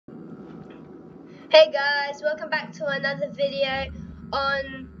Hey guys, welcome back to another video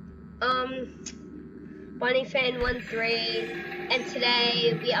on Bonnie Fan 1-3, and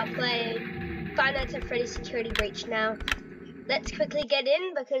today we are playing Five Nights at Freddy's Security Breach. Now, let's quickly get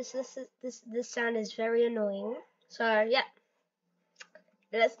in because this sound is very annoying. So yeah,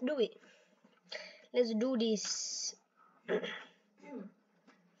 let's do it. Let's do this.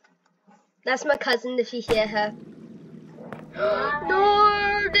 That's my cousin if you hear her.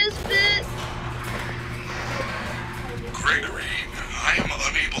 No, this bit. Gregory, I am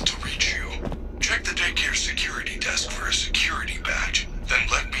unable to reach you. Check the daycare security desk for a security badge, then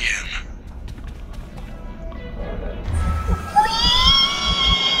let me in.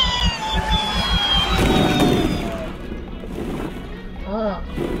 Oh.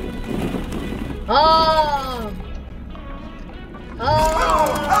 Oh. Oh.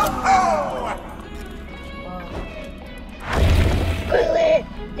 Quickly!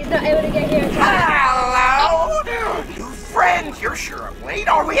 He's not able to get here in time. Hello! New friends, you're sure I'm late.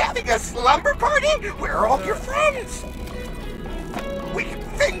 Are we having a slumber party? Where are all your friends? We can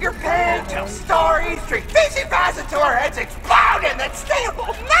finger paint, tell stories, drink fizzy fast until our heads explode, and then stay up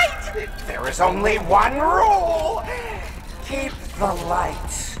all night! There is only one rule. Keep the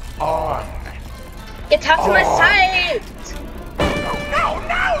lights on. Get out of my sight! No!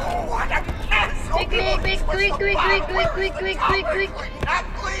 What a mess! Quick! Not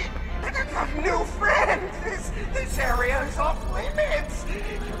clean! New friends! This area is off limits!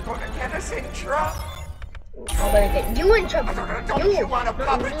 You're gonna get us in trouble! I'm gonna get you in trouble! Don't you want a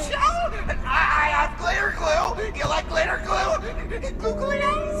puppet show? I have glitter glue! You like glitter glue? Glue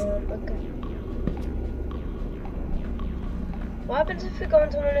eyes? Okay. What happens if we go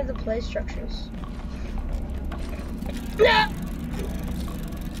into one of the play structures? No!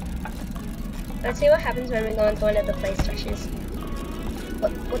 Let's see what happens when we go into one of the play structures.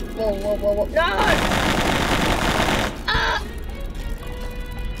 Whoa. No! Ah!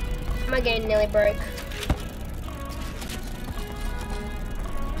 My game nearly broke.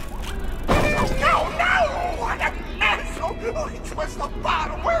 No! What a mess! Oh, it was the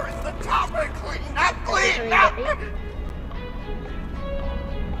bottom. Where is the top? Clean up!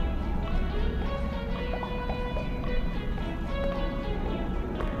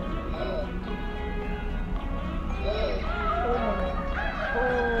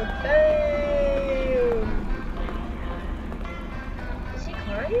 Is he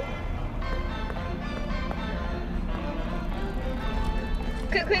crying?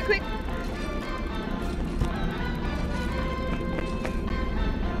 Quick!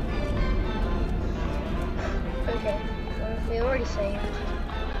 Okay, we already saved.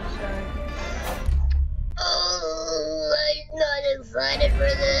 Sorry. Oh, I'm not excited for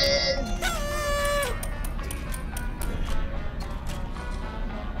this.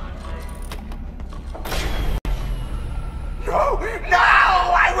 No!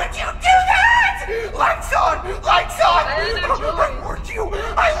 Why would you do that? Lights on! I warned you!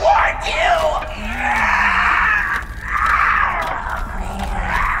 I warned you!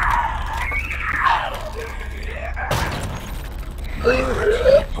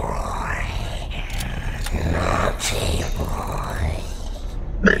 Naughty boy.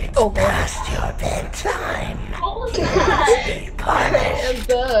 Oh, Past your bedtime. Be punished.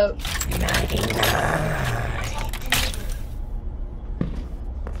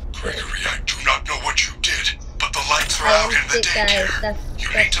 Gregory, I do not know what you did, but the lights are out in the daycare. You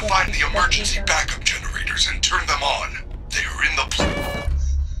need to find the emergency backup generators and turn them on. They are in the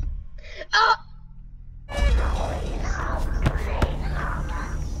Oh!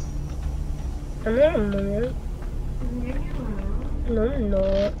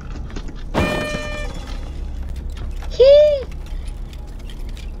 No. Hee.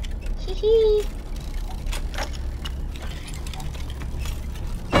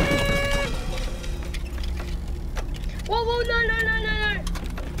 Whoa, no. Not now.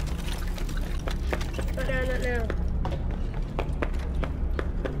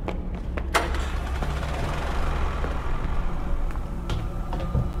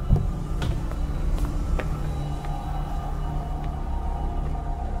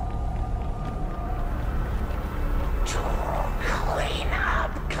 Clean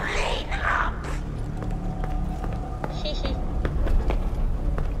up.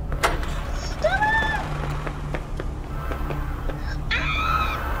 Stop!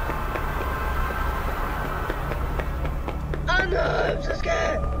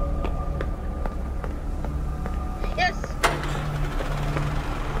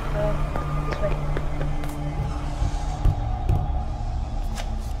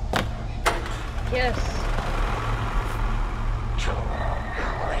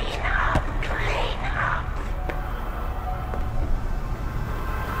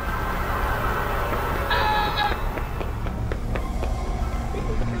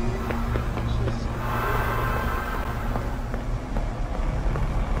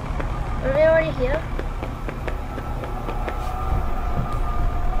 already here?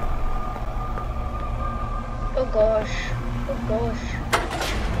 Oh gosh. Oh gosh.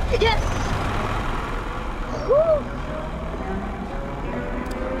 Yes! Woo!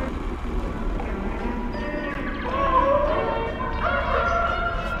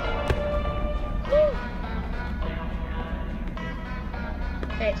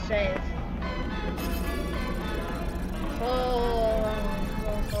 Okay, save.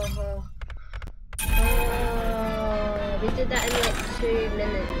 We did that in like 2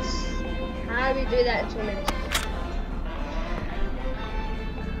 minutes. How do we do that in 2 minutes?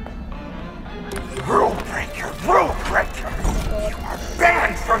 Rule breaker! Rule breaker! You are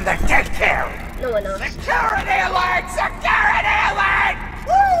banned from the daycare! No one else. Security alert! Security alert!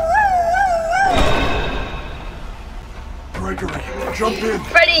 Gregory, jump in.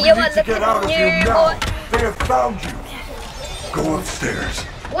 Freddy, We you need want to the get out of here new now. boy? They have found you. Go upstairs.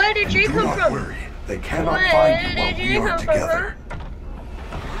 Where did you Do come not from? worry. They cannot Where find you while did we you are come from, together.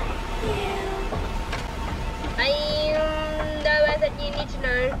 I know that you need to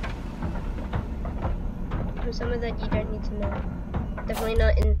know. Or some of that you don't need to know. Definitely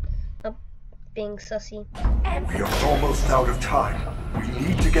not in being sussy. We are almost out of time. We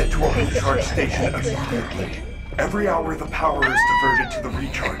need to get to a recharge station immediately. Every hour the power is diverted to the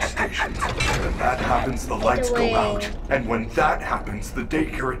recharge stations. When that happens, the lights go out. And when that happens, the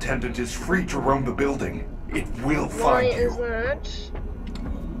daycare attendant is free to roam the building. It will Why find you. is that?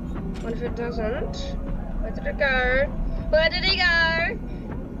 What if it doesn't? Where did it go? Where did he go?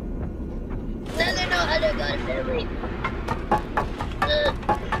 No, no, no, I don't got it, family.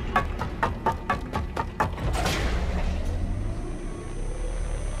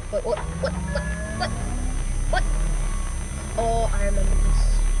 What? Oh, I remember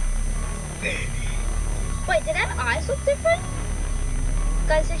this. Wait, did that eyes look different?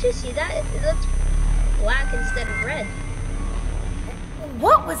 Guys, did you see that? It looks black instead of red.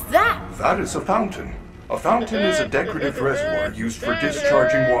 What was that? That is a fountain. A fountain is a decorative reservoir used for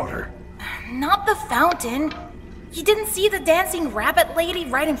discharging water. Not the fountain. You didn't see the dancing rabbit lady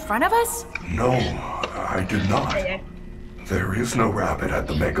right in front of us? No, I did not. There is no rabbit at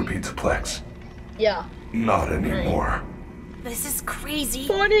the Mega Pizzaplex. Yeah. Not anymore. This is crazy.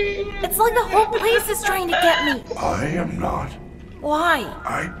 Funny. It's like the whole place is trying to get me. I am not. Why?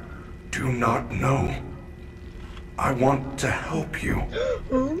 I do not know. I want to help you.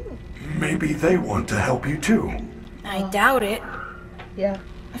 Maybe they want to help you too. I doubt it. Yeah.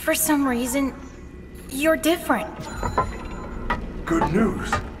 For some reason, you're different. Good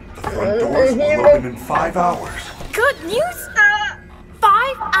news. The front doors will open in 5 hours. Good news?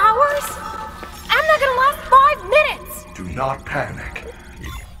 5 hours? I'm not gonna last 5 minutes! Do not panic.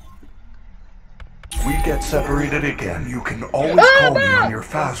 If we get separated again, you can always call me on your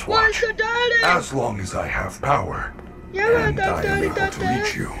fast watch. As long as I have power. And I am able to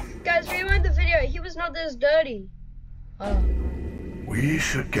reach you. Guys, rewind the video. He was not this dirty. Oh. We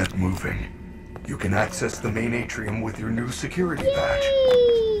should get moving. You can access the main atrium with your new security badge.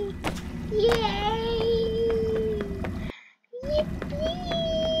 Yay!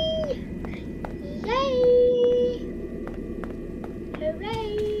 Yay!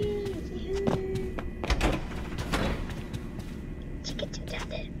 Hooray! Chica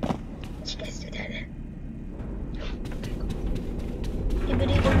together. Chicas together.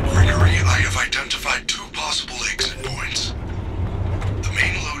 Gregory, I have identified 2 possible exit points. The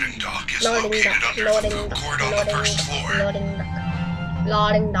main loading dock is located under the food court on the 1st floor.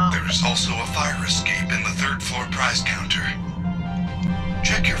 Loading dock. There is also a fire escape in the 3rd floor prize counter.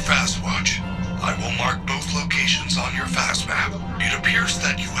 Check your fast watch. I will mark both locations on your fast map. It appears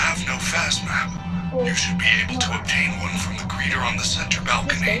that you have no fast map. You should be able to obtain one from the greeter on the center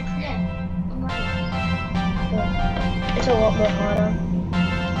balcony. It's a lot more harder.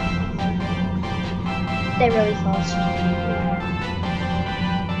 They're really fast.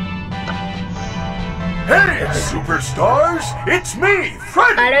 Hey, superstars! It's me,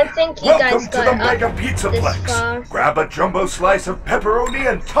 Freddy! I don't think you Welcome guys to got the up Mega this far. Pizzaplex. Grab a jumbo slice of pepperoni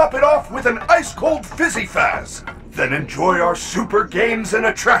and top it off with an ice-cold Fizzy Fazz. Then enjoy our super games and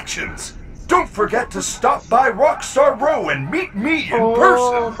attractions. Don't forget to stop by Rockstar Row and meet me in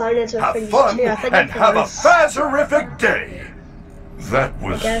person. Have fun and have a Fazzerific day. That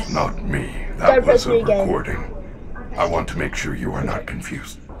was not me. That was a recording. I want to make sure you are not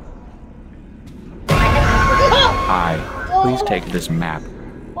confused. Hi, please take this map.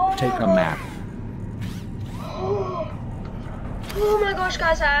 Take a map. Oh my gosh,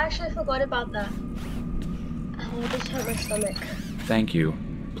 guys, I actually forgot about that. Oh, this hurt my stomach. Thank you.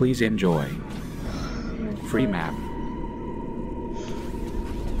 Please enjoy. Free map.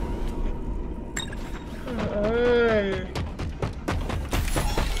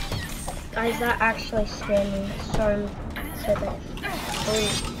 Guys, that actually scared me. So bad.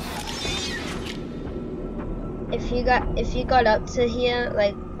 If you got up to here,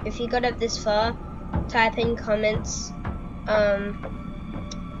 like if you got up this far, type in comments.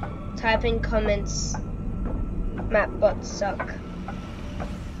 Map bots suck.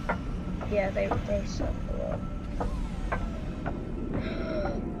 Yeah, they suck a lot.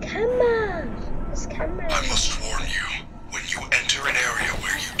 Cameras! Cameras! I must warn you, when you enter an area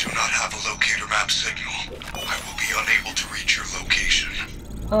where you do not have a locator map signal, I will be unable to reach your location.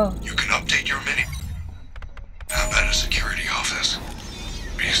 Oh. You can update your mini map at a security office.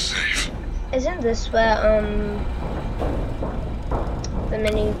 Be safe. Isn't this where the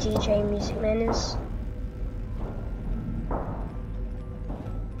mini DJ Music Man is?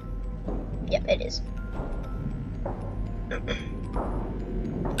 Yep, it is.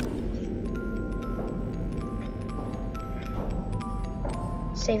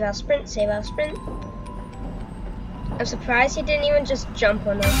 Save our sprint, save our sprint. I'm surprised he didn't even just jump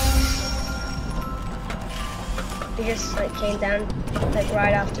on us. He just like came down like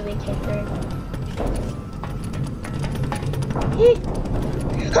right after we came through.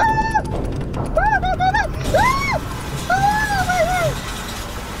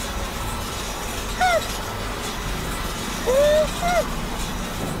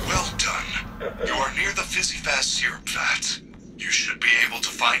 Well done. You are near the Fizzy Fast syrup vats. You should be able to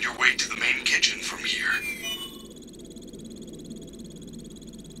find your way to the main kitchen from here.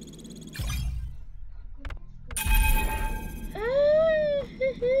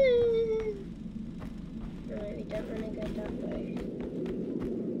 Alright, we don't want to go that way.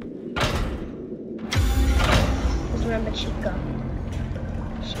 Just remember Chica.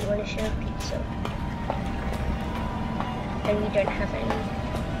 She wanted to share pizza. And we don't have any.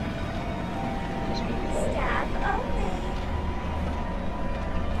 Just before.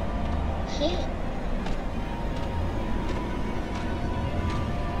 Here.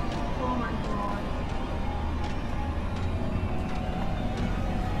 Oh my god.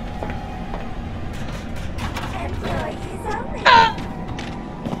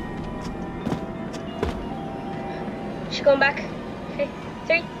 She's going back. Okay,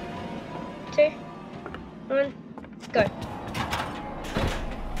 3, 2, 1, go.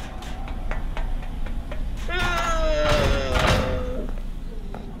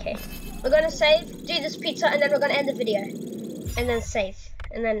 Okay, we're gonna save, do this pizza, and then we're gonna end the video. And then save.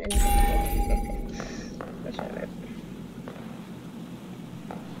 And then end the video. Okay. That's what I meant.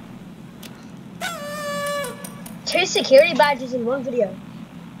 Two security badges in one video.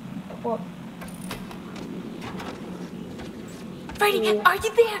 What? Freddy, are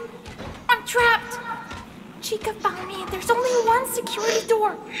you there? I'm trapped. Chica found me and there's only one security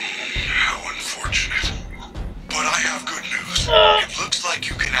door. How unfortunate. But I have good news. It looks like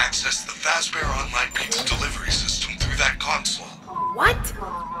you can access the Fazbear Online Pizza Delivery System through that console. What?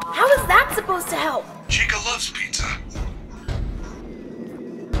 How is that supposed to help? Chica loves pizza.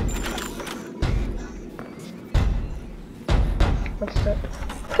 What's that?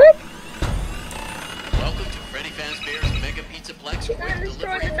 Quick! Welcome to Freddy Fazbear's Mega Pizzaplex Quick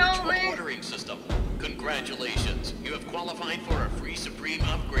Delivery Virtual Ordering System. Congratulations, you have qualified for a free Supreme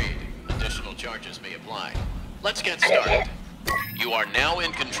upgrade. Additional charges may apply. Let's get started. You are now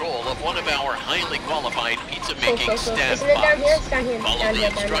in control of one of our highly qualified pizza-making stand Isn't it down here? bots. It's down here. Follow Down the here,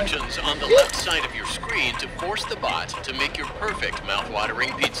 down here. instructions on the left side of your screen to force the bot to make your perfect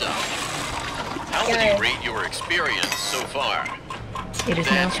mouth-watering pizza. How would you rate your experience so far? It is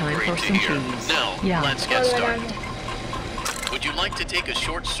now That's time great for to some hear. cheese. Now, Yeah. let's All get the way down started. here. Would you like to take a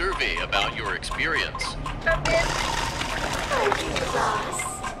short survey about your experience?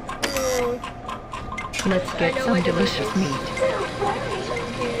 Let's get some delicious meat.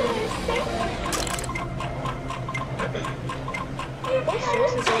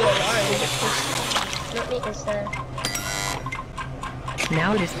 Not meat is there.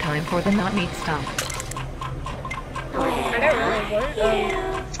 Now it is time for the not meat stuff. I don't really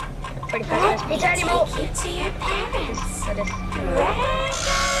want Freddy Fazbear's pizza anymore. To your parents. That is.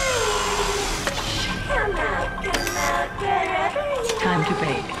 Come out, wherever you Time to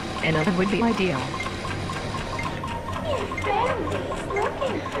bake. Another would be ideal. Your family's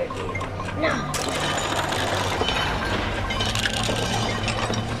looking for you. No.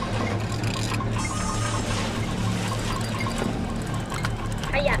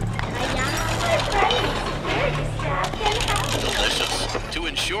 Hiya. Delicious. To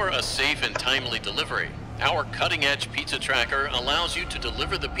ensure a safe and timely delivery, our cutting-edge pizza tracker allows you to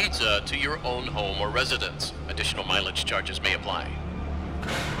deliver the pizza to your own home or residence. Additional mileage charges may apply.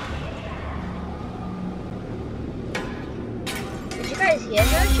 guys hear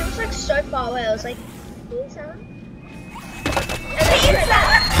her? She was like so far away. I was like, pizza?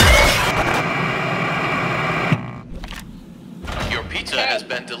 Your pizza has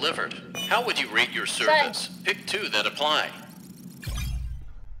been delivered. How would you rate your service? Pick 2 that apply.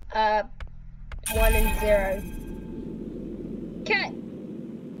 1 and 0. Okay.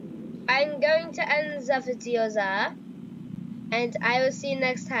 I'm going to end the video there. And I will see you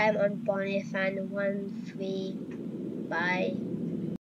next time on Bonnie Fan 13. Bye.